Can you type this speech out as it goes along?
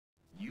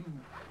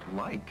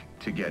like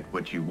to get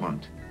what you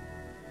want.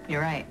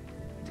 You're right.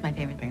 It's my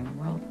favorite thing in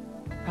the world.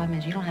 Problem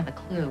is, you don't have a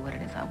clue what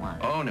it is I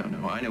want. Oh, no,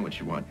 no. I know what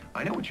you want.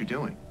 I know what you're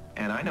doing.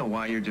 And I know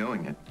why you're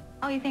doing it.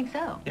 Oh, you think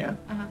so? Yeah.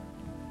 Uh-huh.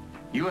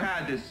 You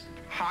had this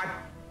hot,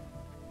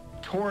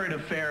 torrid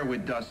affair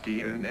with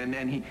Dusty,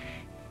 and he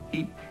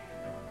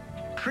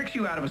tricks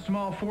you out of a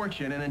small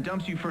fortune and then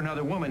dumps you for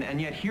another woman, and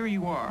yet here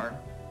you are,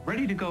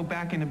 ready to go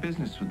back into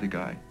business with the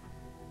guy.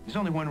 There's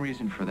only one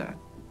reason for that.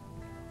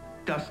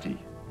 Dusty,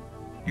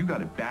 you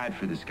got it bad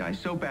for this guy.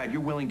 So bad,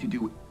 you're willing to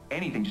do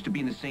anything just to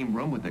be in the same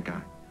room with the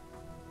guy.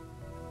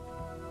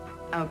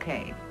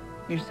 Okay,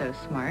 you're so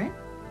smart.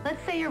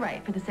 Let's say you're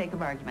right, for the sake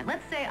of argument.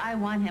 Let's say I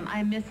want him,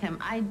 I miss him,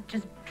 I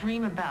just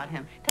dream about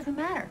him. Doesn't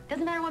matter.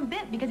 Doesn't matter one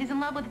bit, because he's in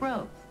love with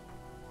Rose.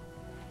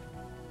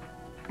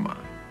 Come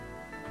on.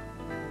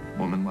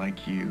 Woman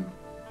like you,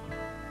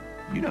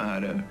 you know how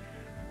to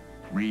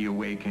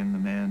reawaken the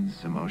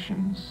man's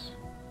emotions.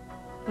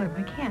 What if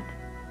I can't?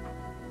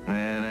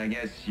 And I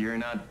guess you're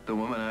not the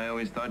woman I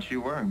always thought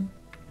you were.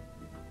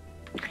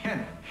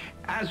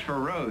 As for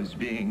Rose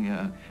being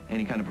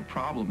any kind of a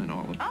problem in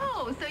all of this.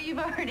 Oh, so you've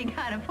already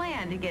got a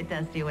plan to get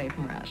Dusty away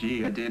from Rose.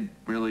 Gee, I did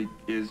really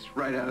is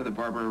right out of the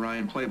Barbara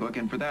Ryan playbook,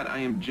 and for that I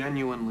am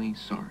genuinely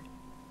sorry.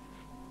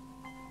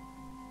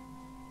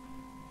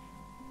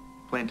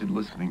 Planted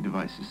listening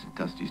devices at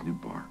Dusty's new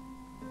bar.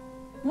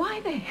 Why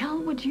the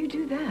hell would you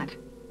do that?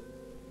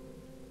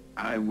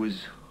 I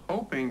was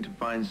hoping to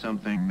find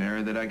something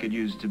there that I could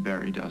use to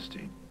bury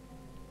Dusty.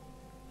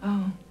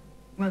 Oh,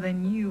 well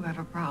then you have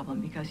a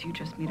problem because you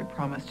just made a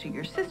promise to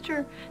your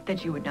sister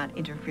that you would not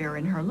interfere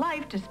in her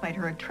life despite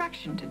her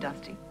attraction to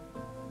Dusty.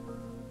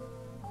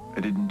 I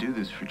didn't do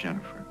this for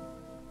Jennifer.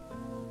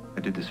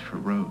 I did this for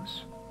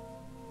Rose.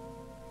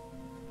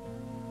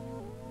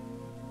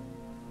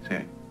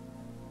 Say,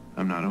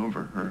 I'm not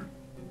over her.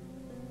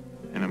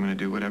 And I'm gonna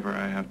do whatever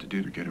I have to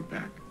do to get her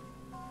back.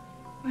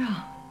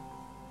 Well,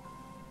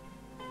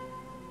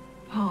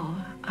 Paul,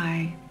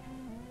 I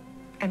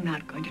am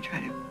not going to try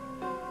to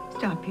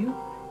stop you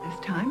this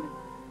time.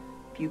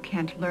 If you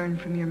can't learn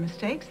from your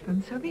mistakes,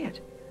 then so be it.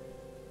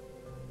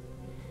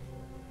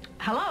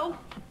 Hello?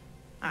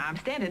 I'm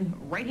standing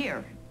right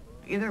here.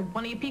 Either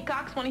one of you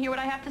peacocks want to hear what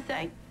I have to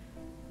say?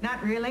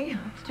 Not really.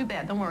 It's too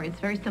bad. Don't worry. It's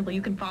very simple.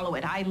 You can follow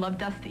it. I love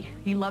Dusty.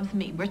 He loves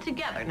me. We're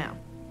together now.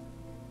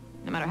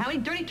 No matter how many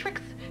dirty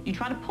tricks you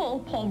try to pull,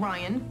 Paul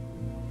Ryan,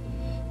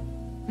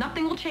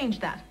 nothing will change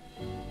that.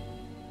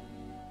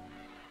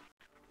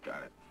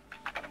 Got it.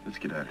 Let's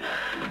get out of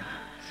here.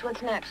 So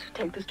what's next?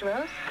 Take this to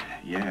Rose?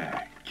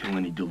 Yeah, kill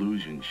any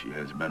delusions she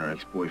has about her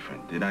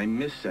ex-boyfriend. Did I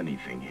miss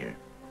anything here?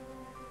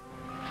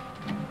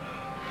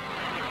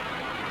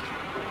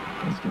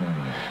 Let's get out of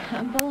here.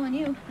 I'm following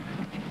you.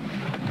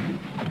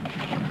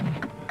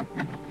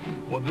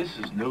 Well, this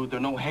is new. There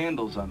are no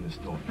handles on this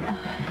door.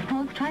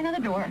 Well, let's try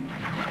another door.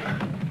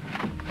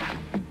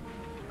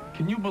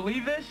 Can you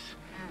believe this?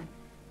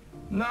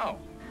 No.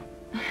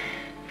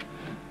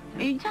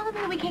 Are you telling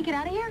me that we can't get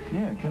out of here?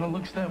 Yeah, it kind of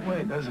looks that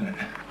way, doesn't it?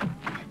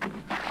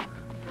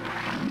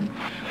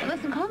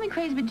 Listen, call me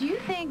crazy, but do you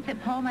think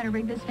that Paul might have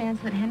rigged this fan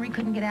so that Henry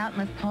couldn't get out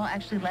unless Paul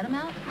actually let him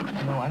out?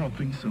 No, I don't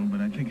think so, but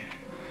I think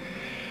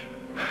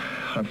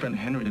our friend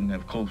Henry didn't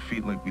have cold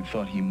feet like we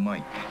thought he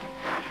might.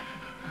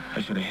 I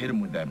should have hit him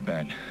with that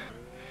bat.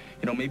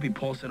 You know, maybe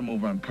Paul set him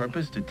over on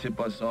purpose to tip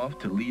us off,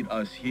 to lead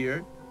us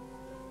here,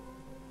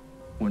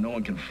 where no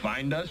one can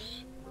find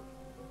us.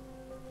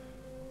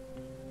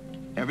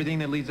 Everything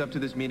that leads up to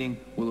this meeting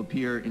will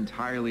appear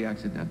entirely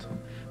accidental,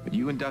 but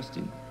you and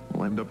Dusty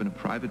will end up in a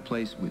private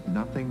place with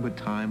nothing but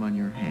time on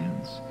your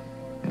hands.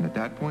 And at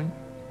that point,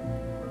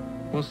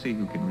 we'll see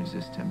who can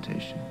resist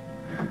temptation.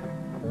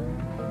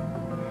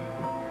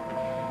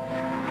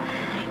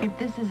 If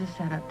this is a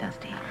setup,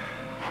 Dusty,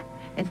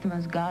 it's the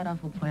most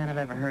god-awful plan I've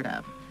ever heard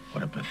of.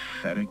 What a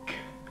pathetic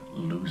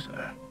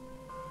loser.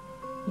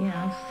 Yeah,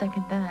 I'll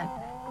second that.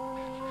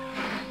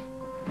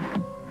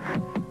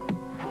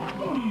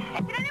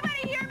 Can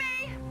anybody hear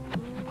me?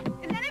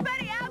 Is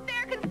anybody out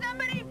there? Can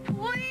somebody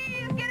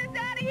please get us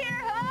out of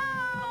here?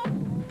 Hello?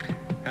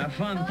 Have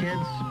fun,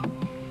 Hello?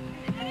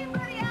 Is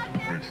anybody out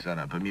there? Weird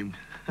setup. I mean,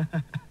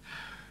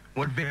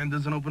 what van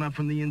doesn't open up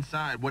from the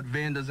inside? What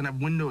van doesn't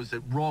have windows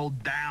that roll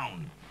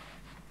down?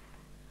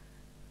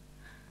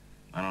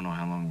 I don't know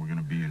how long we're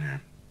gonna be in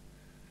here.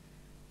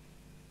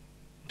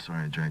 I'm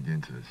sorry I dragged you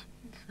into this.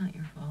 It's not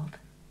your fault.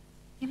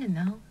 You didn't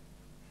know.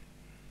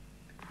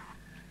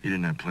 You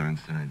didn't have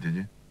plans tonight, did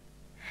you?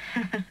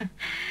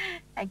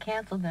 I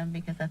canceled them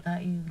because I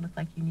thought you looked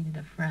like you needed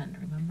a friend,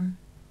 remember?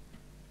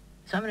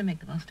 So I'm gonna make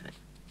the most of it.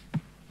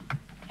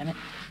 Damn it.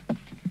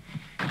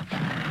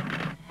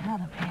 How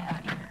to pay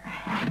out here.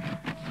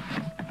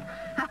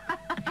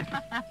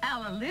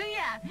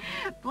 Hallelujah!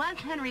 Bless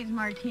Henry's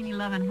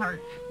martini-loving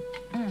heart.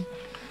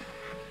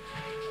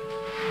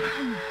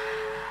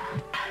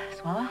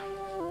 Swallow.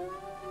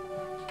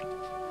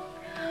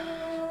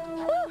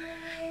 Whew.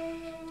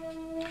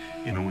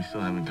 You know, we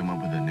still haven't come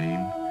up with a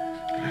name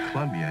for the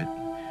club yet,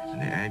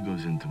 and the ad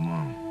goes in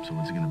tomorrow. So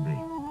what's it gonna be?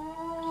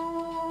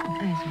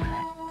 I just want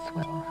that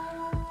will.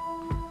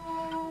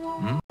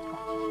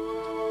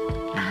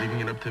 You're leaving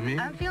it up to me?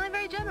 I'm feeling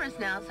very generous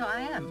now, so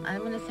I am. I'm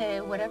going to say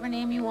whatever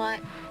name you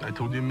want. I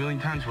told you a million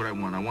times what I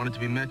want. I want it to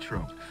be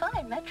Metro.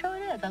 Fine, Metro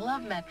it is. I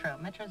love Metro.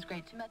 Metro's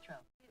great too, Metro.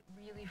 I get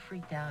really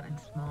freaked out in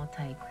small,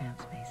 tight,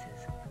 cramped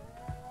spaces.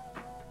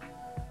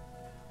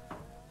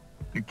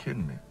 You're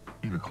kidding me.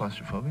 You have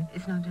claustrophobia?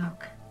 It's no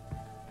joke.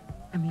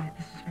 I mean,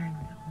 this is very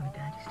real. My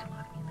dad used to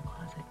lock me in the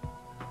closet.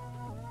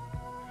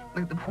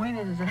 Look, the point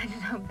is that I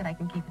just hope that I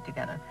can keep it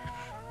together.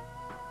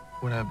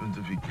 What happens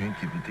if you can't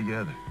keep it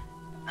together?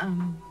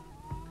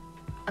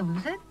 I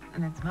lose it,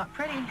 and it's not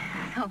pretty.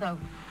 Although,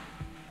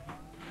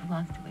 I've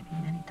lost it with you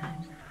many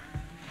times.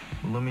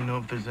 Well, let me know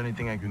if there's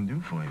anything I can do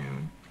for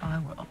you. Oh, I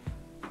will.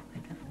 I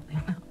definitely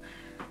will.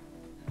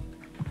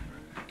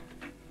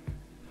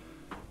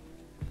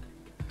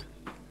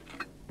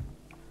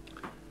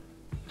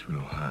 It's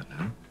real hot,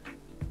 huh?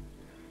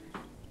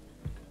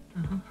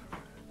 Uh-huh.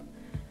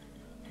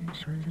 And it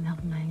sure isn't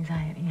helping my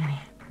anxiety any.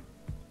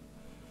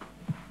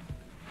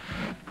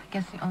 I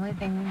guess the only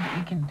thing that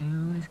we can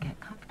do is get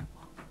comfortable.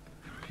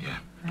 Yeah,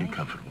 right? get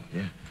comfortable,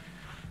 yeah.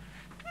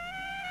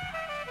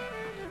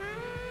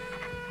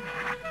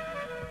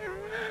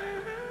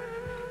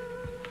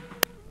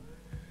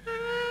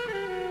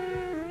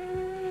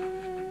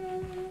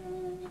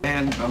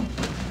 And,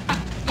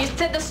 You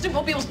said the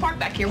Snoopmobile was parked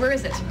back here. Where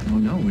is it? oh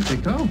no, where'd they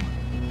go?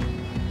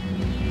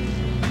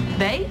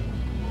 They?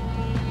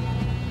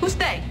 Who's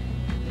they?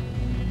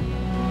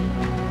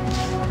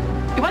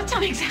 You want to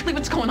tell me exactly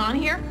what's going on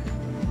here?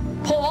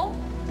 Paul?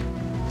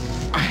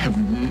 I have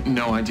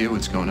no idea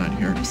what's going on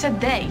here. You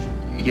said they.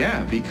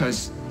 Yeah,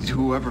 because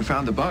whoever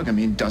found the bug, I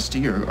mean,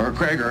 Dusty or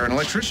Craig or an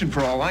electrician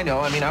for all I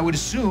know, I mean, I would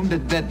assume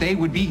that they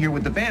would be here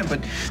with the van,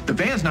 but the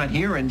van's not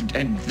here and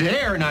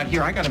they're not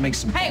here. I gotta make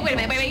some... Hey, wait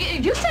a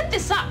minute. You set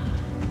this up.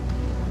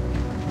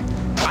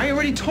 I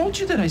already told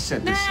you that I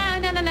set this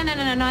up. No.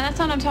 That's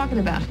not what I'm talking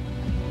about.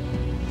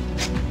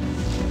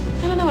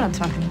 I don't know what I'm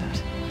talking about.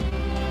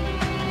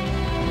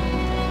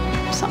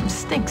 Something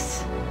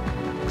stinks.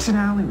 It's an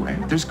alleyway.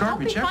 There's Don't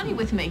garbage be funny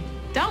with me.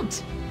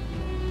 Don't.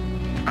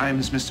 I am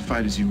as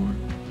mystified as you are.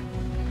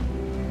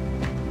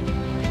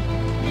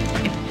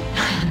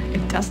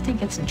 If Dusty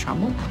gets in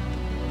trouble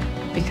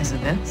because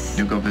of this,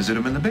 You go visit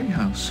him in the big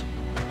house.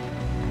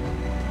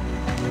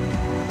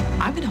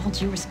 I'm gonna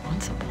hold you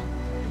responsible.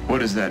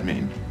 What does that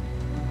mean?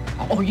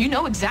 Oh, you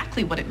know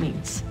exactly what it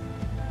means.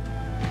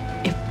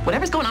 If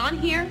whatever's going on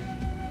here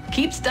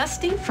keeps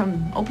Dusty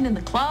from opening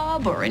the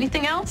club or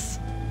anything else,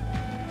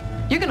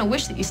 you're gonna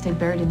wish that you stayed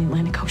buried in the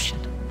Atlantic Ocean.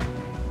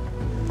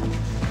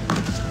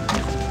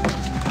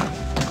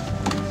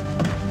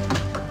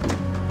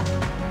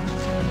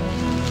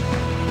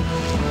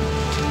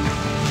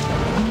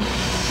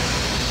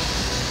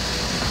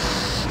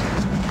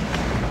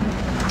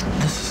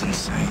 This is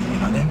insane, you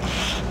know that?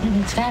 And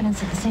it's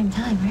fabulous at the same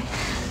time, right?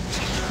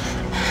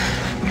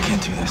 We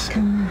can't do this.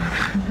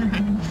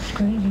 It's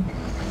crazy.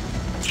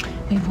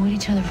 We avoid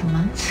each other for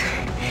months.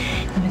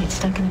 Then we get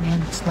stuck in a van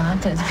that's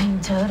locked and it's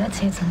being towed. I'd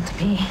say it's not to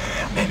be.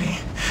 Baby,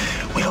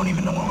 we don't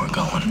even know where we're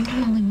going.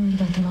 I'm only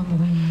worried about the number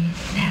we need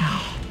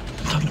now.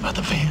 I'm talking about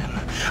the van.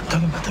 I'm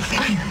talking about the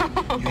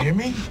van. You hear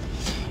me?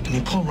 And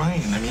you pull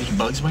Ryan, I mean, he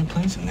bugs my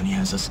place, and then he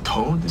has us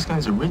towed. This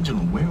guy's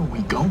original. Where are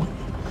we going?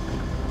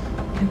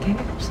 Who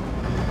cares?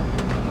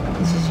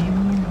 This is you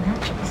and the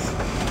mattress.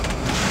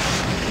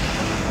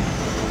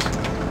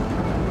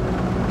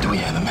 Do we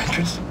have a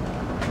mattress?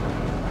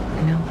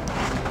 No.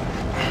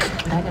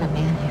 But I got a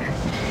man here.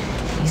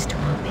 He used to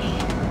want me.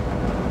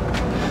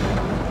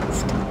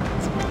 Still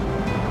wants me.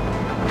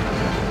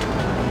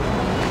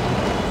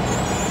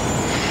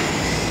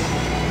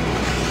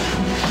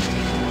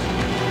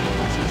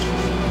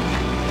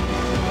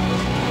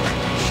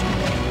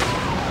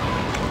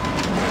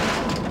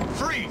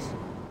 Freeze!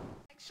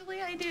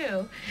 Actually, I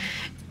do.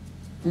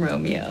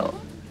 Romeo.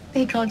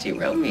 They called you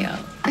Romeo.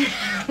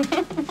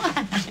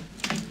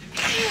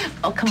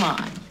 Oh, come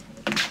on.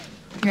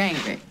 You're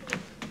angry.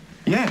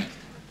 Yeah.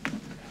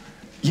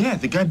 Yeah,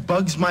 the guy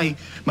bugs my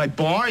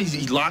bar.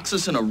 He locks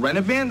us in a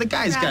rent-a-van. The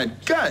guy's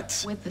got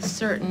guts. With a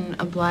certain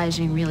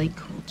obliging, really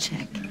cool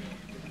chick.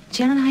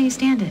 Gee, I don't know how you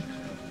stand it.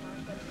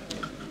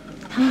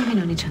 How long have we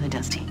known each other,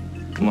 Dusty?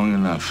 Long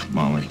enough,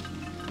 Molly.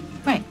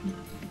 Right.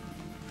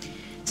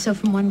 So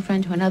from one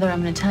friend to another,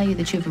 I'm going to tell you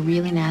that you have a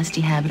really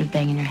nasty habit of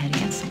banging your head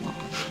against the wall.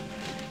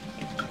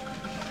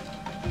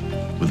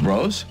 With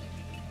Rose?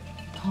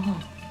 Paul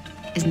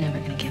is never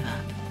going to give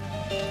up.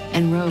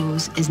 And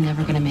Rose is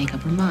never going to make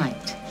up her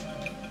mind.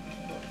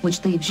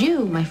 Which leaves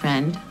you, my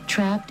friend,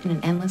 trapped in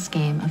an endless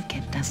game of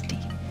get Dusty.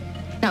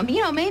 Now,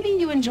 you know, maybe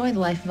you enjoy the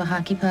life of a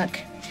hockey puck.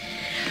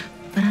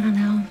 But I don't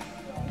know.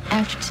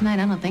 After tonight,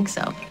 I don't think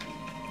so.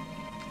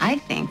 I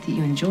think that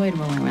you enjoyed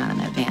rolling around in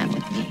that van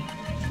with me.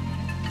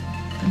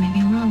 But maybe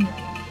I'm wrong.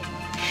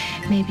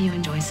 Maybe you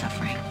enjoy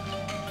suffering.